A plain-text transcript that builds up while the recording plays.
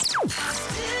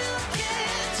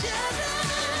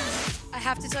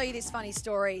have to tell you this funny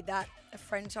story that a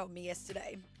friend told me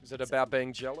yesterday. Is it about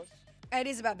being jealous? It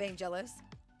is about being jealous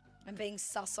and being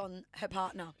sus on her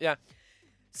partner. Yeah.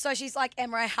 So she's like,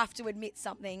 Emma, I have to admit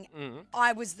something.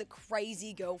 I was the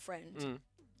crazy girlfriend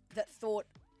that thought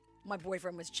my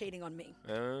boyfriend was cheating on me.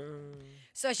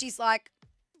 So she's like,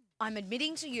 I'm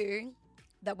admitting to you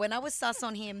that when I was sus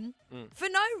on him, for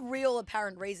no real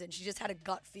apparent reason, she just had a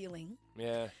gut feeling.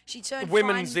 Yeah. She turned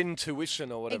Women's fine.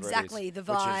 intuition or whatever Exactly, it is.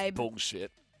 the Which vibe. is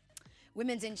bullshit.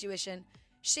 Women's intuition.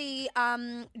 She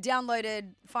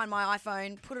downloaded Find My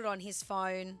iPhone, put it on his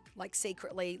phone, like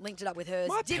secretly, linked it up with hers,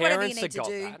 My did whatever you parents need have to got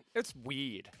do. that. It's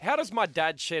weird. How does my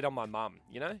dad cheat on my mum,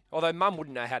 you know? Although mum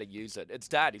wouldn't know how to use it. It's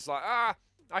dad. He's like,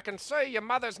 I can see your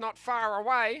mother's not far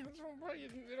away.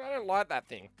 I don't like that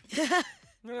thing.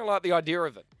 I don't like the idea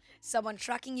of it. Someone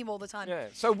tracking you all the time. Yeah.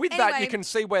 So with that, you Anyway, can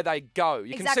see where they go.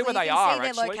 You can see where they you can are, see their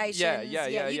actually. locations.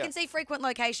 Yeah. You can see frequent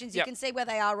locations. You Yep. can see where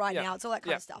they are right Yep. now. It's all that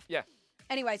kind of stuff. Yeah.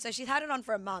 Anyway, so she's had it on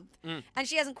for a month, and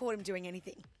she hasn't caught him doing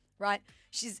anything, right?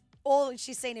 All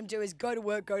she's seen him do is go to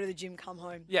work, go to the gym, come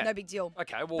home. Yeah. No big deal.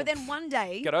 Okay, well, But then one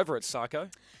day, get over it, psycho.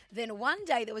 there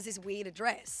was this weird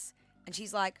address, and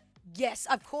she's like, yes,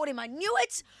 I've caught him. I knew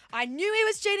it. I knew he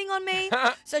was cheating on me.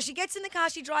 So she gets in the car,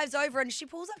 she drives over, and she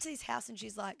pulls up to this house, and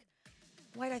she's like,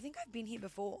 wait, I think I've been here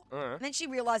before. And then she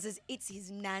realizes it's his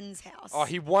nan's house. Oh,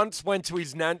 he once went to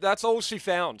his nan. That's all she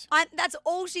found. That's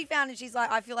all she found, and she's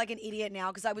like, I feel like an idiot now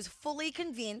because I was fully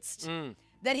convinced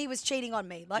that he was cheating on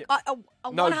me. Like, No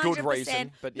 100%, good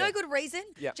reason, but yeah. no good reason.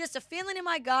 Yeah. Just a feeling in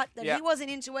my gut that Yeah. he wasn't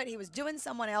into it. He was doing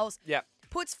someone else. Yeah.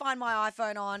 Puts Find My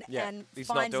iPhone on Yeah, and he's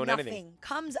not finds doing nothing. anything.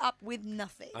 Comes up with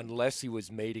nothing. Unless he was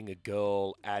meeting a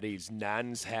girl at his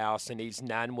nan's house and his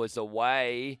nan was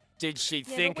away. Did she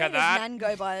Yeah, think but of where that? does Nan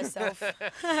go by herself?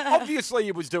 Obviously,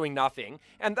 he was doing nothing.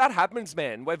 And that happens,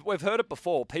 man. We've heard it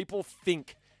before. People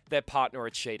think their partner are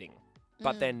cheating,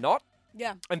 but they're not.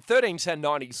 Yeah. And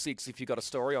 131096, if you got a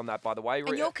story on that, by the way.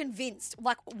 And you're convinced,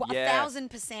 like Yeah.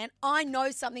 1,000%. I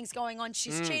know something's going on.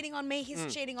 She's cheating on me.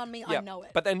 He's cheating on me. Yeah, I know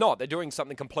it. but they're not. They're doing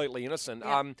something completely innocent.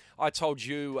 Yeah. I told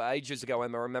you ages ago,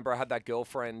 Emma. Remember, I had that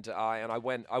girlfriend, and I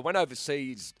went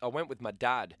overseas. I went with my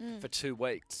dad for 2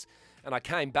 weeks, and I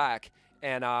came back,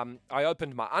 and I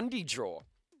opened my undie drawer,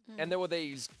 and there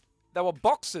were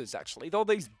boxes actually. There were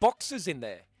these boxes in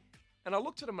there, and I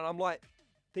looked at them, and I'm like,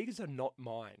 these are not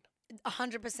mine.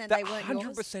 100% They're they weren't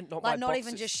 100% yours? not like my not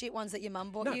even boxes. just shit ones that your mum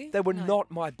bought No, you? they were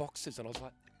not my boxes, and I was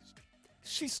like,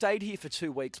 she stayed here for 2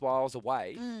 weeks while I was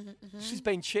away. She's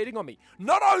been cheating on me.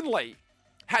 Not only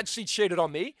had she cheated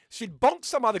on me, she'd bonked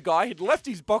some other guy. He'd left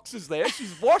his boxes there.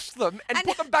 She's washed them and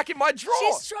put them back in my drawer.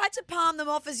 She's tried to palm them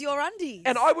off as your undies.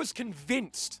 And I was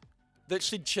convinced that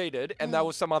she'd cheated and that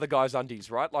was some other guy's undies,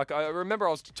 right? Like, I remember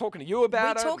I was talking to you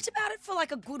about it. We talked about it for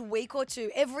like a good week or two.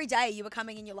 Every day you were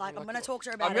coming in, you're like, I'm going to talk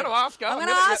to her about I'm it. going to ask her. I'm going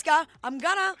to ask her. I'm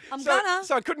gonna.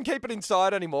 So I couldn't keep it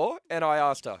inside anymore, and I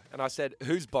asked her, and I said,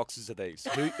 "Whose boxes are these?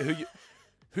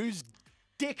 Whose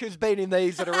dick has been in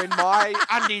these that are in my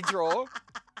undie drawer?"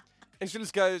 And she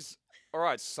just goes, "All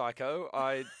right, psycho.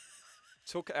 I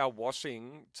took our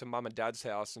washing to mum and dad's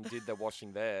house and did their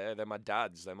washing there. They're my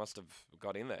dad's. They must have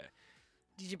got in there."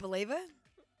 Did you believe her?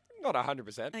 Not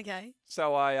 100%. Okay.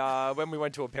 So I, when we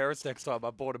went to a Paris next time, I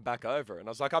brought them back over, and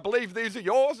I was like, "I believe these are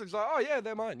yours." And he's like, "Oh yeah,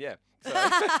 they're mine." Yeah. So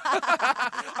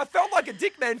I felt like a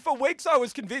dick, man. For weeks, I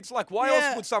was convinced. Like, why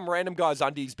else would some random guy's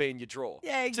undies be in your drawer?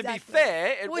 Yeah, exactly. To be fair,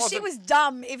 it Well, wasn't. she was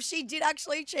dumb if she did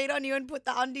actually cheat on you and put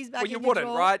the undies back Well, in you your wouldn't,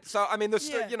 drawer. right? So, I mean,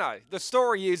 Yeah. the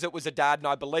story is it was a dad, and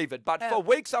I believe it. But for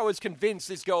weeks, I was convinced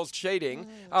this girl's cheating.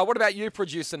 What about you,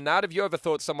 producer Nat? Have you ever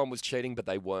thought someone was cheating, but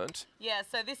they weren't? Yeah,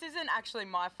 so this isn't actually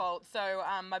my fault. So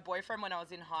my boyfriend, when I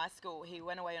was in high school, he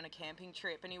went away on a camping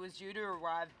trip and he was due to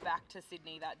arrive back to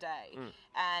Sydney that day.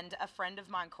 And a friend of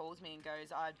mine calls me and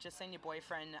goes, "I've just seen your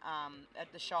boyfriend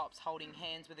at the shops holding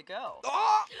hands with a girl."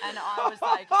 And I was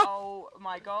like, "Oh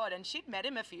my God." And she'd met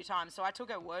him a few times, so I took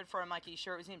her word for him, like, "Are you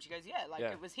sure it was him?" She goes, "Yeah,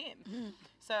 it was him."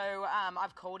 So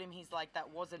I've called him. He's like, "That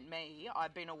wasn't me.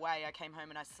 I've been away. I came home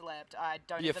and I slept. I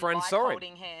don't Your even friend like saw him.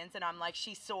 holding hands." And I'm like,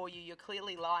 "She saw you. You're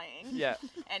clearly lying." Yeah.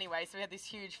 Anyway, so we had this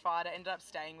huge fight. I ended up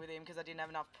staying with him because I didn't have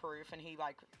enough proof, and he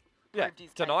Yeah, proved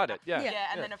his denied case. it, yeah. Yeah,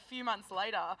 and Yeah. then a few months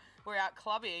later, we're out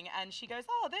clubbing, and she goes,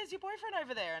 "Oh, there's your boyfriend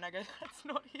over there," and I go, "That's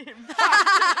not him."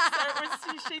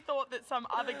 So she thought that some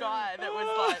other guy that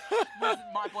was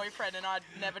my boyfriend, and I'd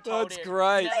never told That's him.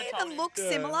 great. Never They told even him. look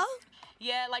similar.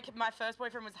 Yeah, like my first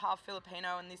boyfriend was half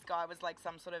Filipino, and this guy was like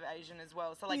some sort of Asian as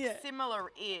well. So like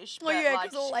similar-ish. Well, but yeah, like,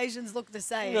 because all Asians look the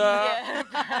same. yeah,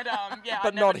 I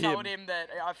But never not told him. him that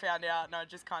I found out, and I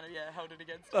just kind of held it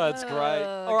against him. That's great.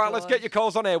 All right, let's get gosh. your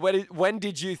calls on air. When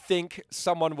did you think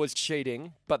someone was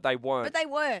cheating, but they weren't? But they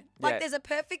weren't. Like, Yeah. there's a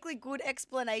perfectly good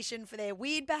explanation for their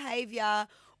weird behaviour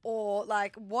or,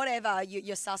 like, whatever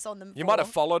you're sus on them You for. might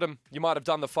have followed them. You might have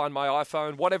done the Find My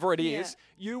iPhone, whatever it is.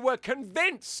 Yeah. You were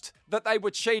convinced that they were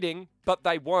cheating, but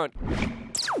they weren't.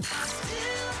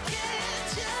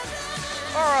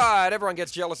 All right, everyone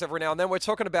gets jealous every now and then. We're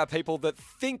talking about people that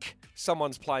think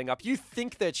someone's playing up. You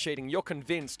think they're cheating. You're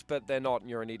convinced, but they're not, and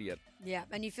you're an idiot. Yeah,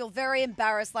 and you feel very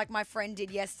embarrassed, like my friend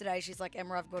did yesterday. She's like,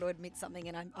 Emma, I've got to admit something,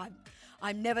 and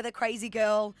I'm never the crazy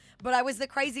girl, but I was the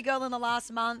crazy girl in the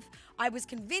last month. I was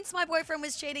convinced my boyfriend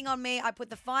was cheating on me. I put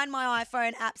the Find My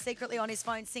iPhone app secretly on his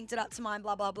phone, synced it up to mine,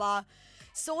 blah, blah, blah.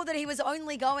 Saw that he was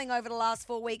only going over the last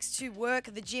 4 weeks to work,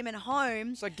 the gym, and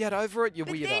home. So get over it, you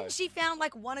But weirdo. then she found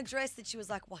like one address that she was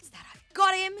like, what's that? I've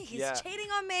got him. He's Yeah. cheating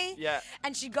on me. Yeah.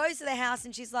 And she goes to the house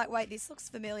and she's like, wait, this looks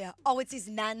familiar. Oh, it's his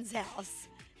nan's house.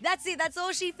 That's it. That's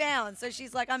all she found. So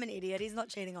she's like, I'm an idiot. He's not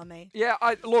cheating on me. Yeah,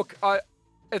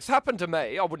 it's happened to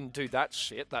me. I wouldn't do that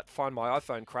shit, that Find My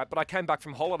iPhone crap. But I came back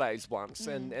from holidays once,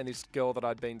 and this girl that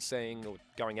I'd been seeing or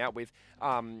going out with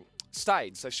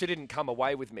stayed. So she didn't come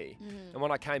away with me. And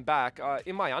when I came back,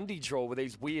 in my undie drawer were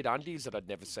these weird undies that I'd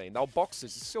never seen. They were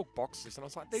boxes, silk boxes. And I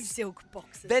was like, these, Silk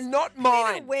boxes. they're not Who even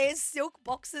mine. wears silk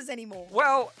boxes anymore?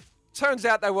 Well, turns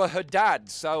out they were her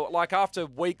dad's. So, like, after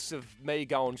weeks of me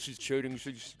going, she's cheating,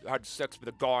 she's had sex with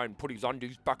a guy and put his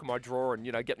undies back in my drawer and,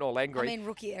 getting all angry. I mean,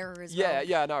 rookie error as Yeah, well.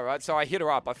 yeah, I know, right? So I hit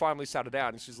her up. I finally sat her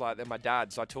down, and she's like, "They're my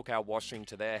dad's." So I took our washing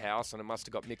to their house, and it must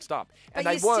have got mixed up. But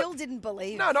And you they weren't. still didn't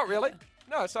believe. No, not really.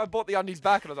 No, so I bought the undies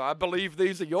back, and I was like, "I believe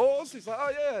these are yours." He's like,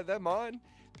 "Oh yeah, they're mine."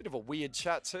 Bit of a weird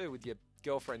chat too with your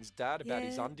girlfriend's dad about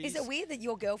his Yeah. undies. Is it weird that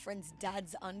your girlfriend's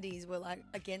dad's undies were like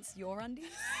against your undies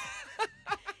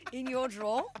in your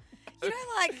drawer? You know,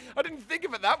 like I didn't think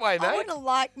of it that way, I mate. wouldn't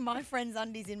like my friend's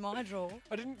undies in my drawer.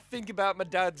 I didn't think about my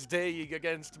dad's D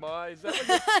against my. Is that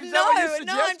what you, No, you're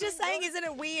no, I'm suggesting? just saying, isn't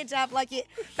it weird to have like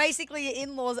basically your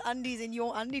in-laws' undies in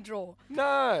your undie drawer?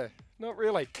 No, not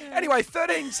really. Anyway,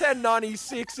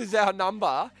 131096 is our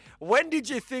number. When did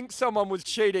you think someone was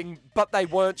cheating, but they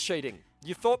weren't cheating?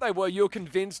 You thought they were, you were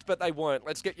convinced, but they weren't.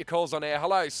 Let's get your calls on air.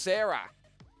 Hello, Sarah.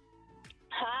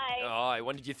 Hi. Oh,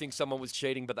 when did you think someone was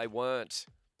cheating, but they weren't?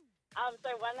 So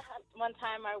one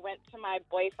time I went to my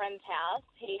boyfriend's house.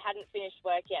 He hadn't finished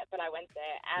work yet, but I went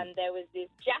there, and there was this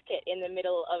jacket in the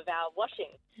middle of our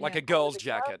washing. Like a Yeah. girl's Was it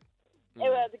girl? jacket. It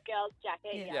was a girl's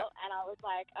jacket, Yeah. and I was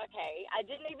like, okay. I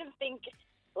didn't even think,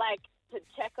 like, to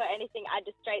check or anything. I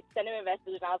just straight sent him a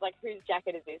message, and I was like, whose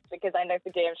jacket is this? Because I know for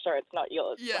damn sure it's not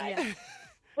yours. Like, Yeah.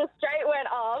 So straight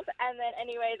went off, and then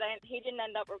anyways, he didn't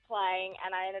end up replying,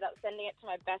 and I ended up sending it to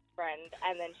my best friend,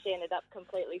 and then she ended up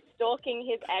completely stalking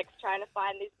his ex, trying to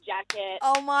find this jacket.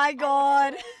 Oh my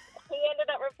god. He ended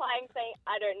up replying saying,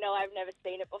 I don't know, I've never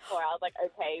seen it before. I was like,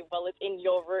 okay, well, it's in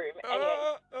your room.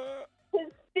 Anyway, his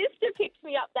sister picked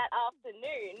me up that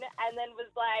afternoon and then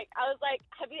I was like,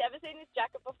 have you ever seen this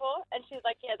jacket before? And she's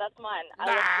like, yeah, that's mine. I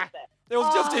left it there. It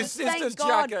was just Oh, his thank sister's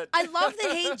God. jacket. I love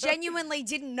that he genuinely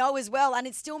didn't know as well, and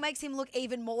it still makes him look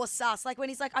even more sus. Like when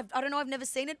he's like, I don't know, I've never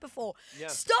seen it before. Yeah.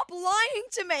 Stop lying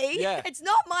to me. Yeah. It's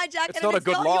not my jacket. It's not a and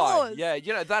good not lie. Yours.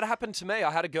 Yeah, that happened to me.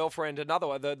 I had a girlfriend, another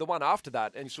one, the one after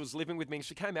that, and she was living with me, and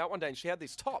she came out one day, and she had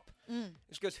this top. And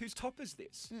she goes, whose top is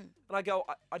this? And I go,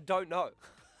 I don't know.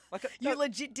 Like, You no,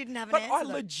 legit didn't have an but answer. I though.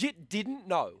 legit didn't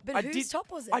know. But I whose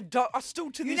top was it? I still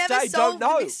to You this never day solved don't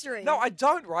the know. mystery. No, I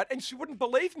don't, right? And she wouldn't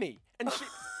believe me. And she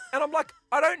and I'm like,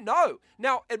 I don't know.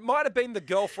 Now, it might have been the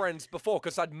girlfriends before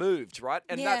because I'd moved, right?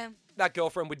 And Yeah. that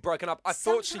girlfriend we'd broken up. I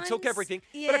thought she took Sometimes, everything,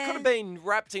 but it yeah. could have been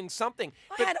wrapped in something.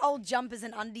 I But had old jumpers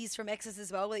and undies from exes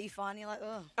as well that you find. You're like,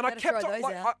 oh, and I better kept throw on, those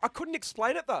like, out. I couldn't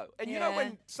explain it though. And you know Yeah.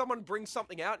 when someone brings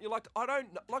something out, and you're like, I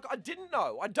don't know, like I didn't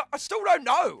know. I still don't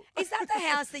know. Is that the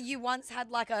house that you once had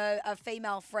like a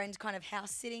female friend kind of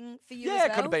house sitting for you? Yeah, as it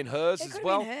could well? have been hers It as could have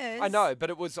well. been hers. I know, but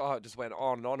it was it just went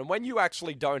on and on. And when you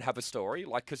actually don't have a story,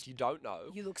 like because you don't know,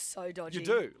 You look so dodgy. you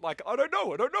do. Like I don't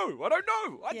know, I don't know, I don't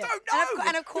know, I Yeah. don't And know. of,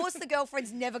 and of course, the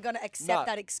girlfriend's never going to accept No.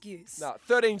 that excuse. No,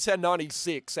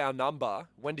 131096, our number.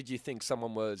 When did you think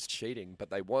someone was cheating, but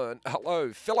they weren't?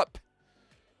 Hello, Philip.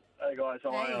 Hey guys,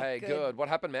 how are you? Hey, Good. good. What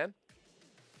happened, man?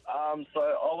 So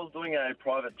I was doing a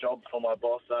private job for my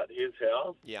boss at his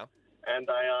house, Yeah. and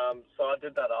I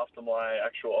did that after my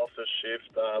actual office shift.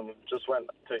 Just went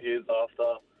to his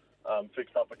after,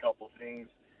 fixed up a couple of things,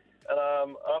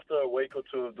 And after a week or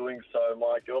two of doing so,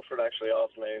 my girlfriend actually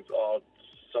asked me, "Oh,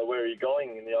 so where are you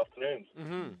going in the afternoons?"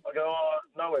 Mm-hmm. I go, "Oh,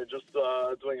 nowhere, just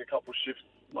doing a couple shifts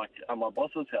like at my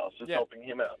boss's house, just helping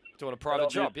him out." Doing a private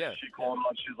job, yeah. She called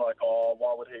on. She's like, "Oh,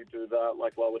 why would he do that?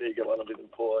 Like, why would he get one of his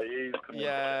employees?"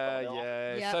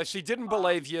 Yeah. So she didn't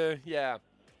believe you. Yeah.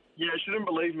 Yeah, she didn't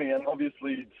believe me, and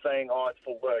obviously saying, "Oh, it's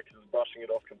for work," is brushing it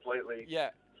off completely.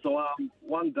 Yeah. So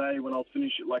one day when I was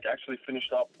actually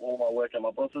finished up all my work at my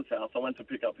boss's house, I went to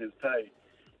pick up his pay,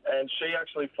 and she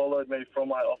actually followed me from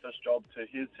my office job to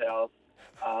his house,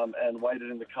 and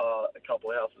waited in the car a couple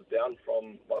of houses down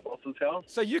from my boss's house.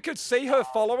 So you could see her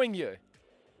following you.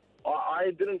 I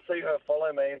didn't see her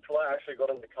follow me until I actually got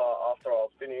in the car after I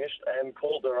was finished and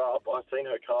called her up. I seen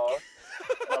her car.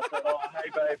 And I said, "Oh, hey,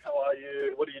 babe, how are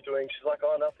you? What are you doing?" She's like,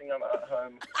 "Oh, nothing, I'm at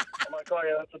home." I'm like, "Oh,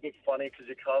 yeah, that's a bit funny because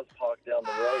your car's parked down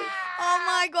the road." Oh,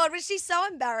 my God. Was she so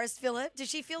embarrassed, Philip? Did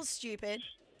she feel stupid?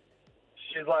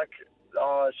 She's like,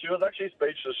 she was actually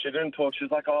speechless. She didn't talk.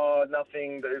 She's like, "Oh,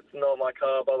 nothing, it's not my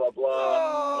car, blah, blah,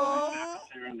 blah." I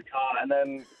see her in the car, and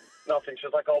then nothing.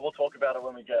 She's like, "Oh, we'll talk about it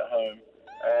when we get home."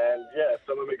 And, yeah,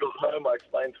 so when we got home, I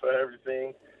explained to her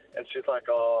everything, and she's like,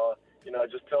 "Oh,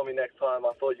 just tell me next time.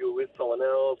 I thought you were with someone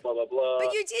else, blah, blah, blah."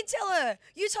 But you did tell her.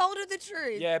 You told her the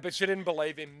truth. Yeah, but she didn't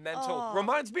believe him. Mental. Oh.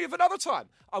 Reminds me of another time.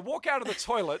 I walk out of the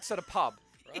toilets at a pub,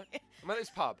 right? I'm at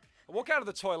this pub. I walk out of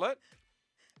the toilet,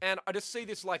 and I just see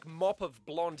this, like, mop of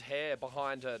blonde hair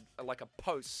behind a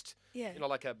post. Yeah.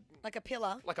 Like a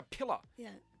pillar. Like a pillar. Yeah.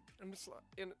 And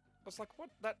I was like, what?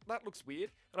 That looks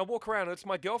weird. And I walk around and it's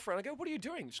my girlfriend. I go, "What are you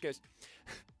doing?" She goes,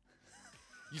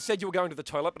 "You said you were going to the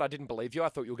toilet, but I didn't believe you. I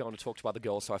thought you were going to talk to other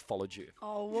girls, so I followed you."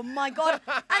 Oh, well, my God.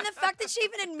 And the fact that she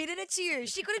even admitted it to you.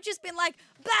 She could have just been like,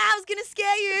 "Bah, I was going to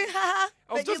scare you." I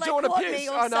was just doing a piss.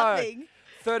 I know.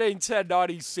 13 10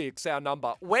 96, our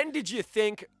number. When did you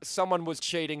think someone was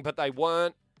cheating, but they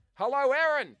weren't? Hello,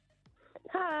 Erin.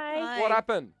 Hi. What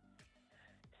happened?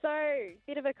 So,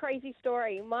 bit of a crazy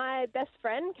story. My best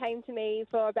friend came to me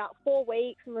for about 4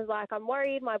 weeks and was like, "I'm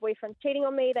worried my boyfriend's cheating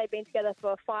on me." They've been together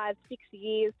for 5, 6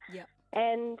 years. Yep.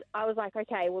 And I was like,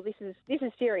 "Okay, well, this is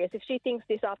serious. If she thinks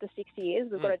this after 6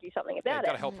 years, we've got to do something about Got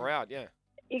it." to help her out, yeah.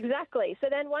 Exactly. So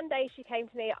then one day she came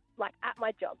to me, like, at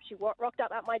my job. She rocked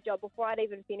up at my job before I'd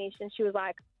even finished, and she was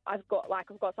like, I've got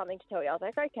something to tell you." I was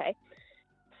like, "Okay."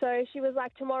 So she was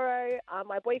like, "Tomorrow,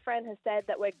 my boyfriend has said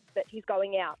that he's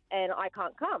going out and I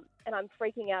can't come." And I'm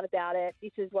freaking out about it.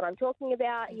 "This is what I'm talking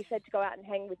about. He said to go out and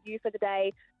hang with you for the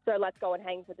day, so let's go and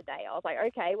hang for the day." I was like,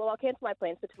 "Okay, well, I'll cancel my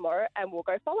plans for tomorrow and we'll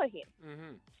go follow him."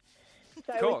 Mm-hmm.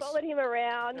 So we followed him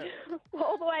around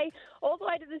all the way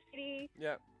to the city.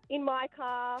 Yeah. In my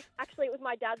car. Actually, it was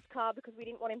my dad's car because we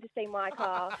didn't want him to see my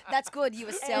car. That's good. You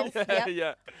were stealth. Yep.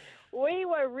 Yeah. We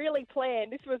were really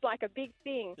planned. This was like a big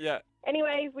thing. Yeah.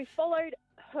 Anyways, we followed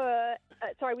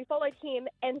him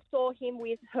and saw him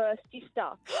with her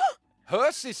sister.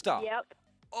 Her sister? Yep.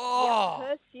 Oh. Yep,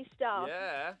 her sister.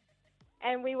 Yeah.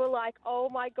 And we were like, "Oh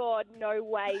my God, no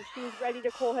way." She was ready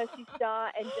to call her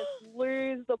sister and just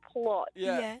lose the plot.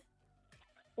 Yeah.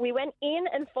 We went in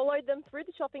and followed them through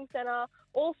the shopping centre,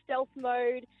 all stealth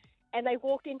mode, and they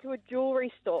walked into a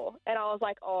jewellery store. And I was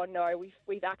like, "Oh no,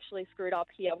 we've actually screwed up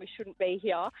here. We shouldn't be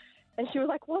here." And she was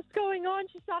like, "What's going on?"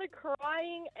 She started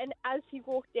crying, and as he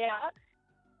walked out,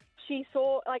 she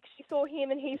saw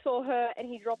him and he saw her, and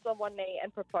he dropped on one knee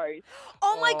and proposed.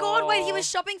 Oh, my God. Wait, he was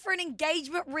shopping for an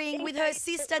engagement ring with her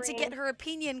sister to get her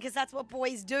opinion because that's what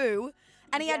boys do.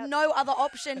 And he had no other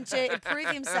option to prove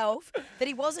himself that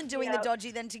he wasn't doing the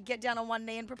dodgy than to get down on one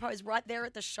knee and propose right there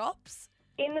at the shops.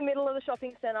 In the middle of the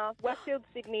shopping centre, Westfield,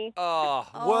 Sydney.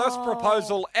 Worst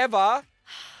proposal ever.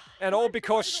 And all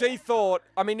because she thought,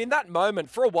 I mean, in that moment,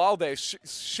 for a while there,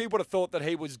 she would have thought that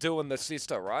he was doing the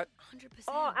sister, right? 100%.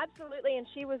 Oh, absolutely. And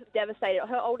she was devastated.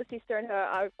 Her older sister and her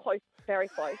are close, very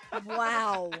close.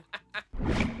 Wow.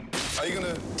 Are you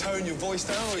going to tone your voice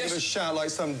down, or are you going to shout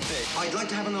like some dick? I'd like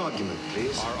to have an argument,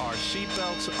 please. Are our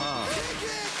seatbelts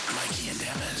on? Mikey and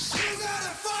Dennis.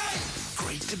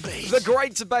 Great debate. The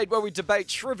great debate where we debate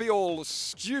trivial,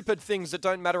 stupid things that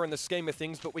don't matter in the scheme of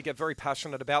things, but we get very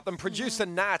passionate about them. Producer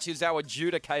Nat is our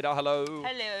adjudicator. Hello.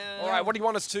 Hello. All right, what do you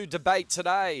want us to debate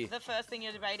today? The first thing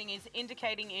you're debating is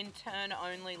indicating in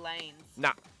turn-only lanes.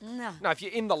 Nah. No. No, if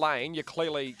you're in the lane, you're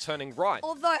clearly turning right.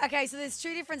 Although, okay, so there's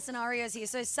two different scenarios here.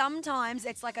 So sometimes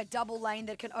it's like a double lane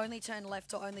that can only turn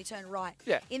left or only turn right.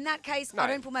 Yeah. In that case, No. I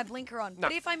don't put my blinker on. No.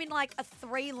 But if I'm in like a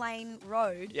 3-lane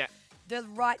road, Yeah. the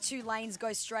right 2 lanes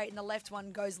go straight and the left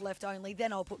one goes left only,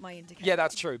 then I'll put my indicator. Yeah,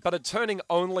 that's true. But a turning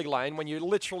only lane, when you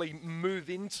literally move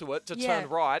into it to turn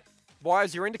right, Why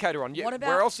is your indicator on? What about-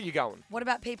 Where else are you going? What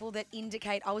about people that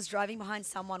indicate I was driving behind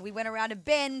someone? We went around a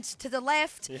bend to the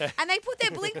left, Yeah. and they put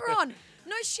their blinker on.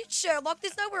 No shit, Sherlock.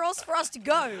 There's nowhere else for us to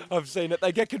go. I've seen it.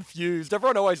 They get confused.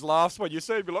 Everyone always laughs when you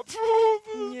see it. Be like,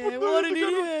 Yeah, what an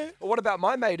idiot. Or what about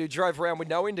my mate who drove around with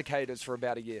no indicators for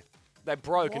about a year? They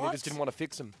broke and he What? just didn't want to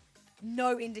fix them.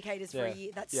 No indicators for a Yeah, year.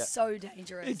 That's yeah. so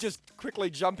dangerous. He'd just quickly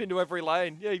jump into every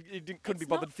lane. Yeah, couldn't be It's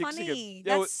bothered not fixing funny. it.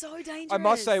 Yeah, That's so dangerous. I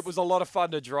must say it was a lot of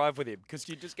fun to drive with him because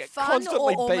you just get fun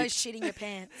constantly or almost beeped. shitting your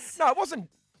pants. No, it wasn't.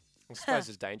 I suppose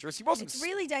it's dangerous. He wasn't. It's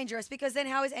really dangerous because then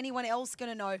how is anyone else going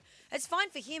to know? It's fine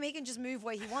for him; he can just move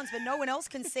where he wants, but no one else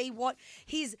can see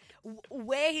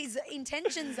where his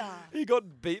intentions are. He got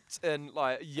beeped and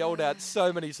like yelled at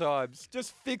so many times.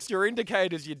 Just fix your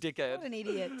indicators, you dickhead. What an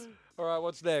idiot! All right,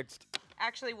 what's next?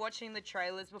 Actually watching the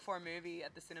trailers before a movie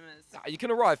at the cinemas. Nah, you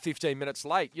can arrive 15 minutes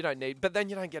late. You don't need, but then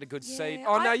you don't get a good seat. Yeah,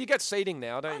 Oh no, I- you get seating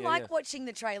now, don't I you? like Yeah. watching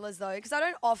the trailers though, because I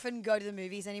don't often go to the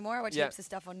movies anymore. I watch Yeah. heaps of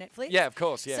stuff on Netflix. Yeah, of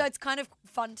course, yeah. So it's kind of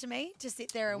fun to me to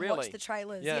sit there and Really? watch the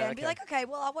trailers. Yeah, And be okay. like, okay,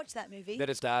 well, I'll watch that movie. They're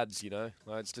just ads, you know.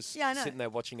 Like, it's just Yeah, I know. sitting there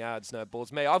watching ads. No, it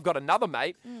bores me. I've got another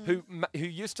mate Mm. who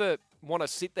used to want to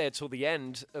sit there till the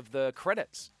end of the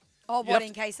credits. Oh, You'd what have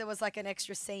in case there was like an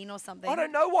extra scene or something? I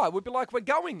don't know why. We'd be like, we're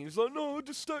going. He's like, no,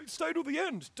 just stay till the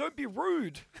end. Don't be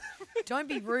rude. Don't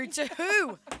be rude to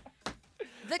who?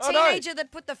 The I know. teenager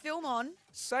that put the film on.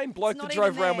 Same bloke not that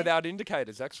drove even around there. without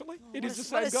indicators, actually. It what is a- the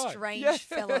same what a guy. strange yeah.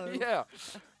 fellow. Yeah.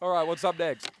 All right, what's up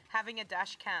next? Having a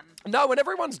dash cam. No, and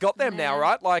everyone's got them now, Yeah.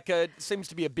 right? Like, it seems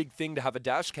to be a big thing to have a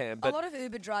dash cam. A But lot of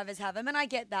Uber drivers have them, and I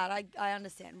get that. I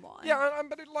understand why. yeah,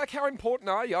 but like, how important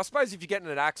are you? I suppose if you get in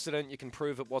an accident, you can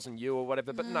prove it wasn't you or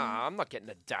whatever. But nah, I'm not getting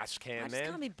a dash I cam, just man.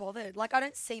 can't be bothered. Like, I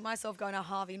don't see myself going to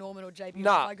Harvey Norman or JB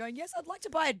Nah. Hi-Fi going, yes, I'd like to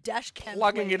buy a dash cam.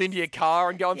 Plugging it please." into your car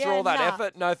and going through Yeah, all that nah.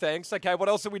 effort. No thanks. Okay, what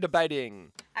else are we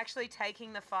debating? Actually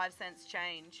taking the 5 cents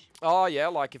change. Oh, yeah,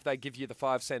 like if they give you the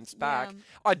 5 cents back. Yeah.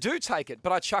 I do take it,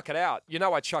 but I chuck it out. You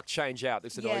know I chuck change out.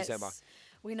 This annoys Yes, Emma.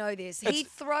 we know this. He It's-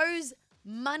 throws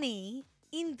money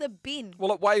in the bin.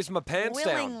 Well, it weighs my pants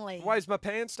Willingly. down. It weighs my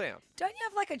pants down. Don't you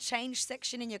have like a change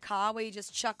section in your car where you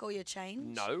just chuck all your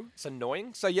change? No, it's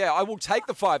annoying. So, yeah, I will take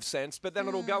the 5 cents, but then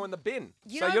it'll go in the bin.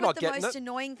 You so know you're what not the getting most it.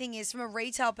 annoying thing is from a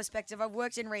retail perspective? I've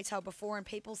worked in retail before and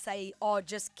people say, oh,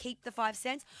 just keep the 5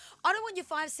 cents. I don't want your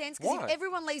 5 cents because Why? if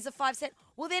everyone leaves a 5 cent,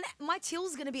 well, then my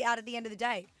till's going to be out at the end of the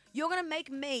day. You're going to make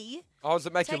me Oh, does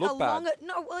it make you take look a bad? longer...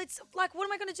 No, well, it's like, what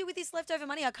am I going to do with this leftover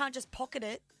money? I can't just pocket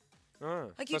it.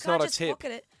 Oh, Like, so you it's can't not a just tip.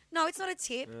 pocket it. No, it's not a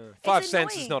tip. Yeah. It's 5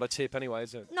 cents is annoying. not a tip anyway,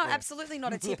 is it? No, Yeah. absolutely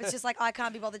not a tip. It's just like I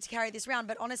can't be bothered to carry this around.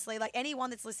 But honestly, like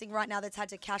anyone that's listening right now that's had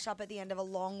to cash up at the end of a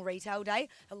long retail day,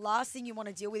 the last thing you want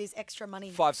to deal with is extra money.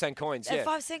 5 cent coins, yeah.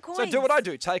 5 cent So do what coins. I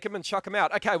do. Take them and chuck them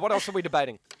out. Okay, what else are we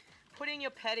debating? Putting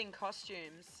your pet in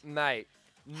costumes. Mate,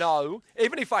 no.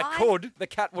 Even if I could, the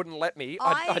cat wouldn't let me.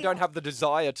 I I- don't have the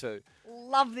desire to.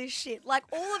 Love this shit. Like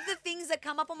all of the things that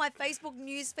come up on my Facebook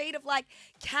news feed of like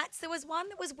cats. There was one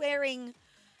that was wearing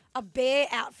a bear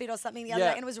outfit or something the other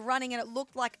Yeah. day and it was running and it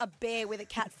looked like a bear with a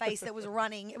cat face that was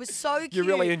running. It was so cute. You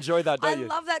really enjoy that, don't you? I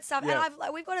love that stuff. Yeah.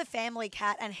 And we've got a family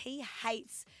cat and he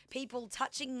hates people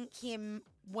touching him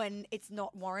when it's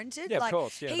not warranted. Yeah, of like,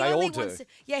 course. Yeah, he they all only do. wants to,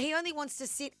 he only wants to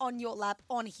sit on your lap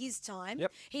on his time.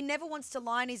 Yep. He never wants to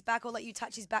lie on his back or let you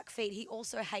touch his back feet. He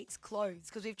also hates clothes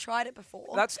because we've tried it before.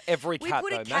 That's every cat,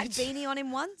 We put though, a cat mate. beanie on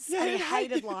him once Yeah, and he yeah.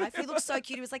 hated life. He looked so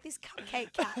cute. He was like this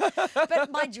cupcake cat.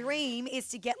 But my dream is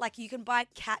to get like, you can buy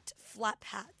cat flap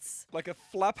hats. Like a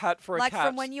flap hat for a Like cat.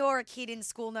 from when you're a kid in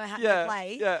school, know how Yeah, to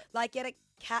play. yeah. Like get a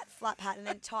cat flap hat and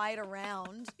then tie it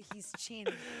around his chin.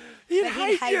 He'd But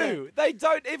hate hate you. They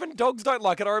don't. Even dogs don't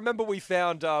like it. I remember we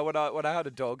found when I had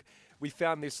a dog, we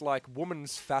found this like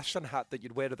woman's fashion hat that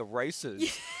you'd wear to the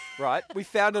races. Right? We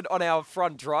found it on our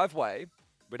front driveway.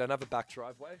 We don't have a back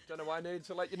driveway. Don't know why I needed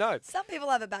to let you know. Some people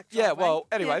have a back Yeah, driveway. well,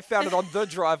 anyway, Yeah. found it on the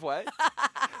driveway.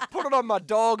 Put it on my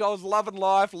dog. I was loving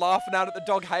life, laughing at it. The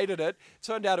dog hated it.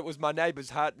 Turned out it was my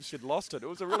neighbour's hat and she'd lost it. It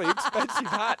was a really expensive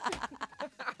hat.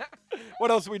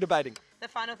 What else are we debating? The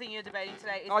final thing you're debating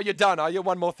today is Oh, you're done, are you?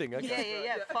 One more thing. Okay.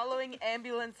 yeah. Following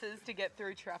ambulances to get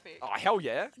through traffic. Oh, hell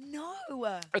yeah.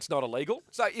 No. It's not illegal.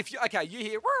 So if you you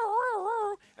hear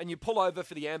and you pull over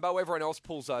for the ambo, everyone else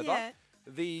pulls over. Yeah.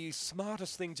 The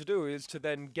smartest thing to do is to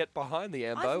then get behind the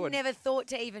ambo. I've and never thought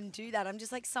to even do that. I'm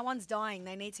just like, someone's dying.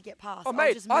 They need to get past. Oh, I'll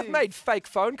mate, just I've move. made fake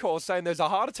phone calls saying there's a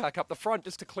heart attack up the front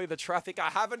just to clear the traffic. I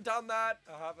haven't done that.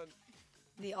 I haven't.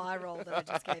 The eye roll that I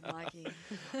just gave Mikey.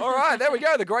 All right, there we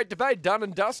go. The great debate done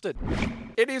and dusted.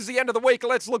 It is the end of the week.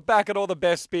 Let's look back at all the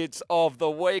best bits of the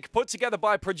week. Put together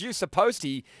by producer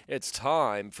Posty. It's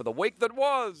time for the week that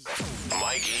was.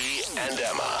 Mikey and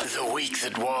Emma. The week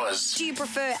that was. Do you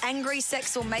prefer angry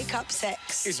sex or makeup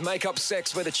sex? Is makeup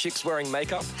sex where the chick's wearing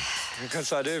makeup?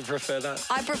 Because I do prefer that.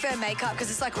 I prefer makeup because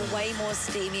it's like way more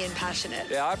steamy and passionate.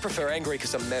 Yeah, I prefer angry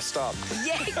because I'm messed up.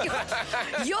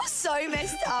 Yeah, you're so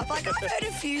messed up. Like, I've heard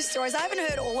a few stories. I haven't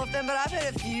heard all of them, but I've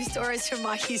heard a few stories from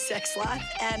Mikey's sex life,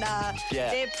 and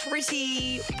they're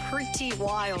pretty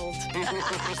wild.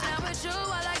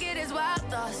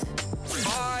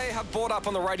 I have brought up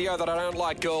on the radio that I don't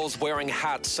like girls wearing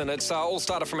hats, and it's all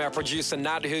started from our producer,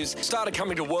 Nad, who's started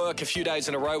coming to work a few days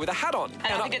in a row with a hat on.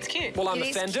 And I think it's cute. Well, I'm It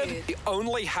is offended. cute. The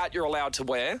only hat you're allowed to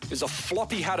wear is a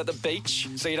floppy hat at the beach,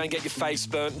 so you don't get your face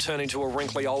burnt and turn into a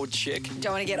wrinkly old chick.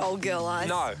 Don't want to get old girl eyes.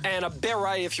 No. And a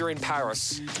beret if you're in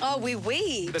Paris. Oh,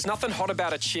 wee. There's nothing hot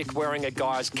about a chick wearing a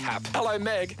guy's cap. Hello,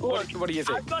 Meg. What do you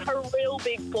think? I've got a real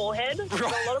big forehead. There's a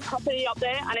lot of property up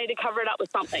there. I need to cover it up with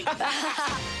something.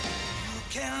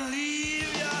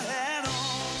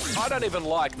 I don't even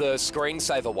like the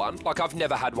screensaver one. Like, I've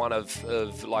never had one of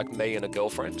like me and a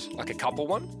girlfriend, like a couple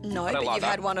one. No, I don't but like you've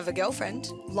that. had one of a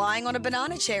girlfriend lying on a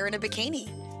banana chair in a bikini.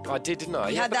 I did, didn't I?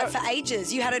 You Yeah, had but that for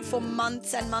ages. You had it for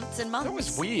months and months and months. That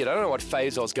was weird. I don't know what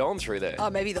phase I was going through there. Oh,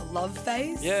 maybe the love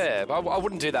phase? Yeah, but I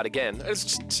wouldn't do that again. It's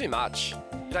just too much.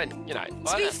 You don't, you know.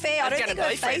 To be fair, I don't think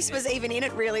her face was even in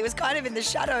it, really. It was kind of in the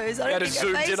shadows. I You don't had it think her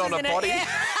zoomed face in on was a body. It.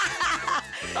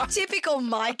 Yeah. Typical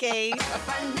Mikey.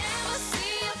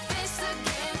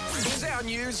 Is our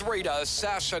newsreader,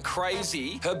 Sasha,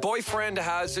 crazy? Her boyfriend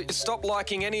has stopped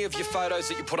liking any of your photos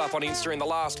that you put up on Insta in the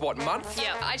last, month?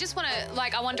 Yeah, I just want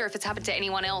to, I wonder if it's happened to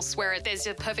anyone else where there's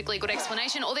a perfectly good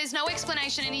explanation or there's no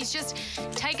explanation and he's just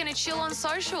taken a chill on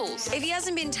socials. If he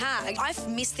hasn't been tagged, I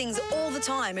miss things all the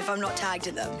time if I'm not tagged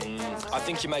in them. I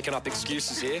think you're making up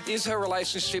excuses here. Is her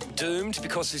relationship doomed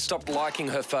because he stopped liking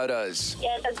her photos?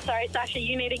 Yes, I'm sorry, Sasha.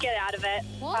 You need to get out of it.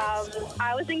 What?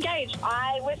 I was engaged.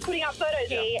 I was putting up photos.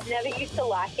 He never used to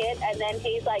like it. And then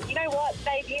he's like, you know what,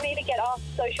 babe, you need to get off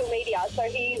social media. So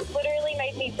he literally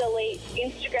made me delete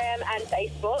Instagram and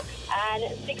Facebook. And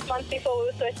 6 months before we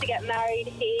were supposed to get married,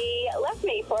 he left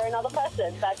me for another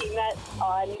person that he met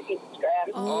on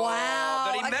Instagram.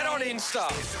 Wow. That he met on Insta.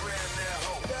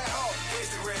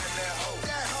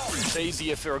 It's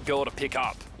easier for a girl to pick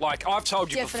up. Like, I've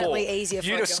told you Definitely before, easier for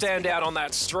you a to girl to stand pick out up. on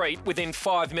that street, within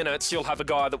 5 minutes, you'll have a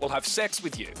guy that will have sex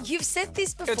with you. You've said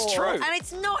this before. It's true. And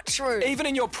it's not true. Even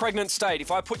in your pregnant state, if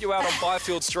I put you out on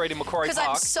Byfield Street in Macquarie Because I'm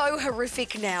Park, so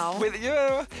horrific now.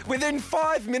 within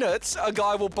 5 minutes, a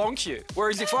guy will bonk you.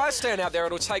 Whereas if I stand out there,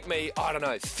 it'll take me,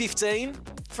 15.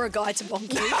 For a guy to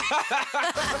bonk you.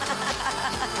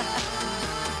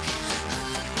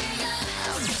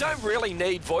 You don't really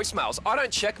need voicemails. I don't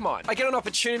check mine. I get an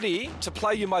opportunity to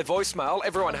play you my voicemail.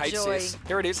 Everyone hates Joy. this.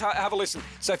 Here it is. Have a listen.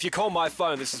 So if you call my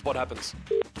phone, this is what happens.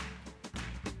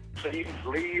 Please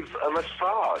leave a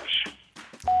massage.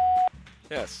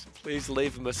 Yes, please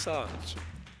leave a massage.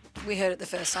 We heard it the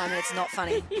first time and it's not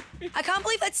funny. I can't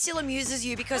believe that still amuses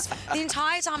you because the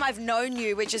entire time I've known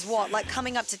you, which is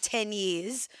coming up to 10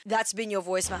 years, that's been your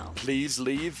voicemail. Please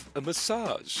leave a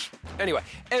massage. Anyway,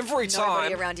 every time...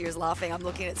 Nobody around here is laughing. I'm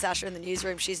looking at Sasha in the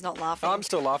newsroom. She's not laughing. I'm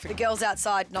still laughing. The girls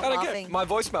outside not And laughing. again, my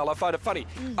voicemail, I find it funny.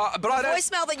 But I don't...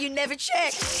 Voicemail that you never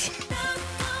checked.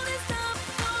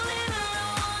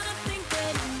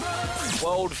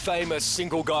 World famous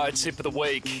single guy tip of the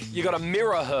week. You got to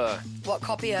mirror her. What,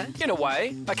 copy her? In a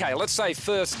way. Okay, let's say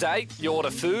first date, you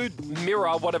order food, mirror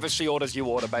whatever she orders, you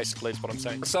order, basically, is what I'm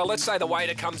saying. So let's say the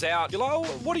waiter comes out, you're like, oh,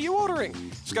 what are you ordering?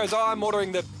 She goes, I'm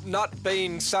ordering the nut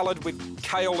bean salad with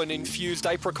kale and infused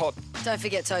apricot. Don't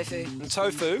forget tofu. And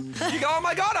tofu. You go, oh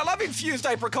my God, I love infused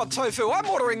apricot tofu. I'm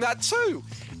ordering that too.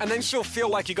 And then she'll feel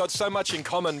like you got so much in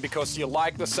common because you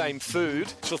like the same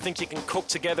food. She'll think you can cook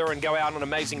together and go out on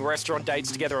amazing restaurant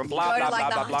dates together and blah, Go blah, to like blah,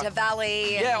 the blah, blah. Hunter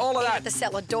Valley. Yeah, all of eat that. At the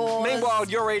Cellar Doors. Meanwhile,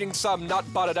 you're eating some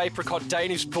nut-buttered apricot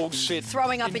Danish bullshit.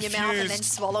 Throwing up in your mouth and then infused,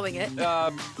 swallowing it. yeah,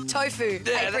 Tofu.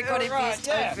 Apricot infused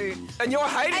tofu. And you're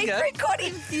hating it. Apricot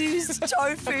infused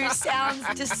tofu sounds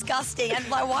disgusting. And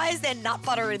why is there nut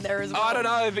butter in there as well? I don't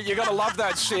know, but you got to love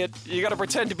that shit. You got to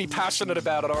pretend to be passionate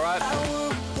about it, all right? I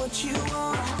want what you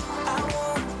want. I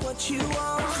want what you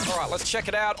want. All right, let's check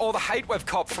it out. All the hate we've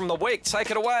copped from the week.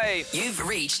 Take it away. You've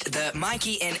reached the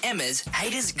Mikey and Emma's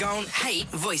Haters Gone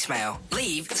Hate voicemail.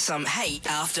 Leave some hate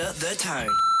after the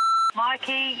tone.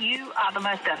 Mikey, you are the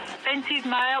most offensive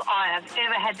male I have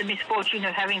ever had the misfortune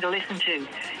of having to listen to.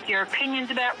 Your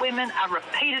opinions about women are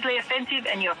repeatedly offensive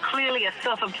and you're clearly a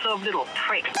self-absorbed little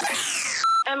prick.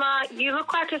 Emma, you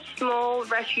look like a small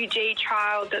refugee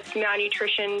child that's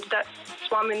malnutritioned that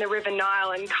swum in the River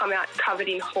Nile and come out covered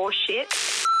in horse shit.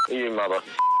 You mother.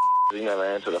 You never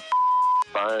answer the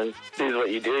phone. Here's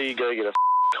what you do. You go get a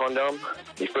condom.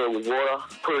 You fill it with water.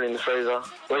 Put it in the freezer.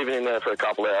 Leave it in there for a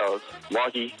couple of hours.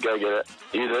 Mikey, go get it.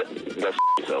 Use it. Go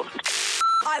yourself.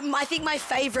 I think my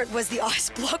favourite was the ice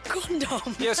block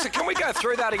condom. Yeah, so can we go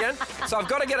through that again? So I've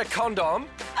got to get a condom.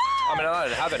 I mean, I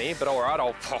don't have any, but all right,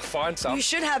 I'll find some. You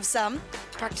should have some.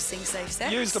 Practicing safe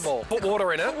sex. Use them all. Put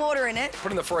water in it. Put water in it. Put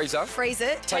it in the freezer. Freeze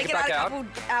it. Take it out back a out. couple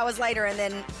hours later and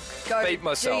then go Beat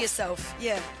myself. do yourself.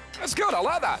 Yeah. That's good. I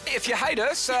like that. If you hate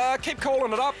us, keep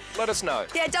calling it up. Let us know.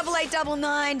 Yeah,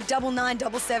 8899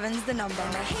 9977's the number.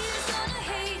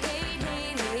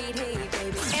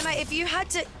 Emma, if you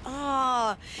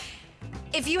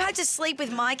had to sleep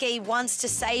with Mikey once to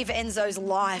save Enzo's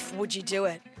life, would you do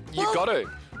it? You got to.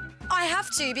 I have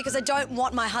to because I don't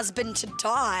want my husband to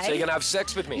die. So you're going to have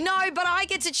sex with me? No, but I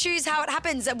get to choose how it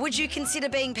happens. Would you consider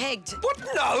being pegged? What? No.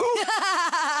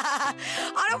 I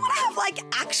don't want to have, like,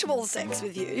 actual sex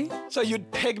with you. So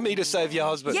you'd peg me to save your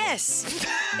husband? Yes.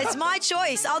 It's my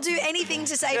choice. I'll do anything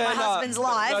to save my husband's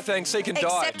life. No thanks, he can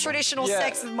die. Except traditional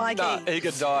sex with Mikey. No, he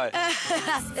could die.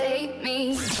 Save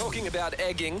me. Talking about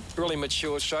egging, really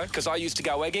mature show, because I used to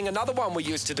go egging. Another one we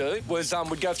used to do was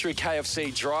we'd go through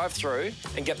KFC drive-through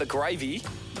and get the gravy.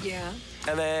 Yeah.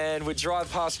 And then we'd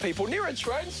drive past people near a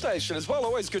train station as well.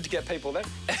 Always good to get people there.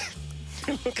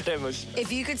 Look at Emma.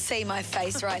 If you could see my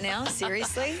face right now,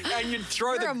 seriously. And you'd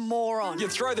throw You're a moron.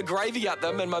 You'd throw the gravy at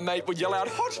them and my mate would yell out,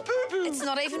 hot poo-poo. It's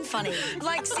not even funny.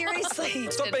 Like, seriously.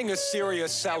 Stop being a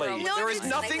serious Sally. No, there is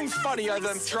nothing funnier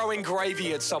than throwing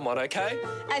gravy at someone, okay?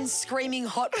 And screaming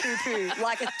hot poo-poo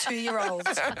like a 2-year-old.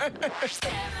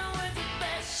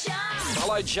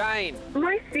 Hello, Jane.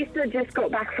 My sister just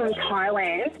got back from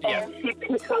Thailand and she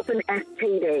picked up an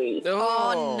STD.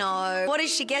 Oh, no. What did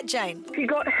she get, Jane? She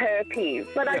got herpes.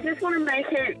 But I just want to make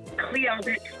it clear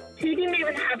that she didn't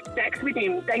even have sex with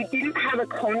him. They didn't have a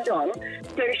condom,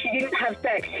 so she didn't have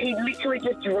sex. He literally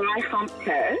just dry humped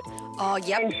her. Oh,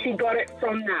 yep. And she got it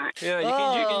from that.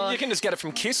 Yeah, you can just get it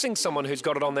from kissing someone who's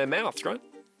got it on their mouth, right?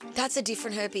 That's a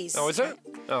different herpes. Oh, is it?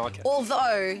 Oh, okay.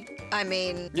 Although, I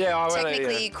mean,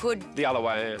 technically you could the other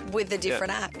way, yeah. with a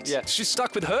different act. Yeah, she's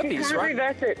stuck with She herpes, can't right?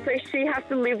 reverse it, so she has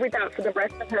to live with that for the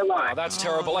rest of her life. Oh, that's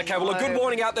terrible. Okay, well, a good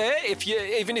warning out there.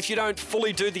 Even if you don't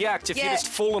fully do the act, if you're just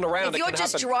fooling around, if you're it can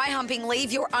just happen. dry humping,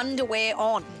 leave your underwear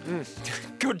on.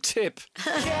 Good tip.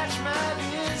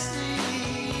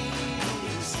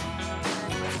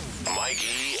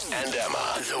 Mikey and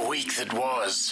Emma. The week that was.